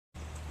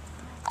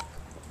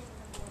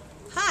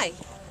Hi,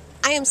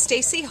 I am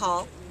Stacy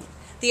Hall,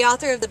 the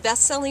author of the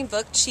best-selling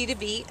book Chi to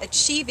Be,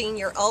 Achieving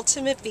Your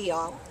Ultimate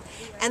Be-All,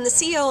 and the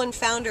CEO and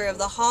founder of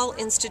the Hall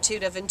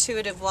Institute of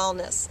Intuitive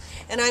Wellness.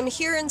 And I'm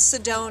here in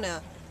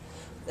Sedona,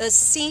 the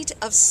seat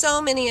of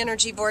so many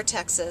energy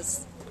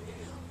vortexes.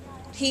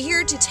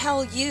 Here to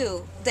tell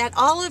you that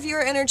all of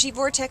your energy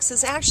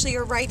vortexes actually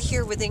are right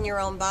here within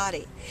your own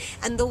body.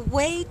 And the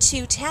way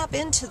to tap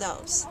into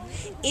those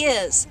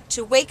is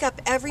to wake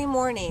up every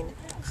morning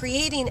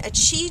creating a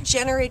chi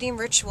generating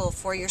ritual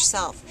for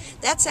yourself.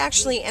 That's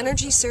actually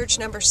energy surge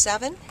number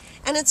 7,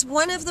 and it's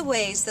one of the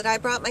ways that I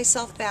brought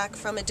myself back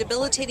from a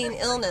debilitating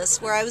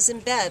illness where I was in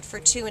bed for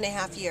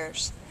 2.5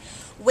 years.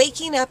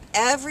 Waking up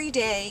every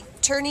day,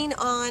 turning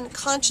on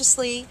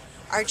consciously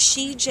our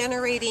chi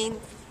generating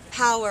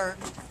power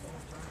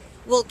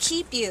will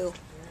keep you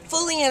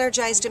fully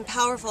energized and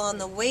powerful on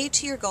the way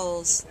to your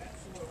goals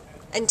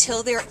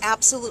until they're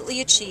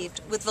absolutely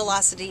achieved with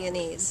velocity and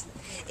ease.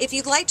 If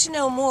you'd like to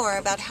know more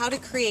about how to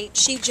create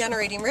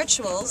chi-generating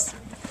rituals,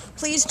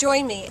 please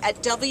join me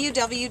at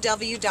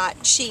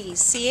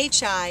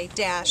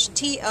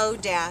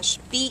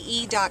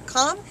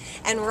www.chi-to-be.com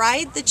and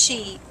ride the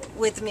chi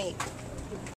with me.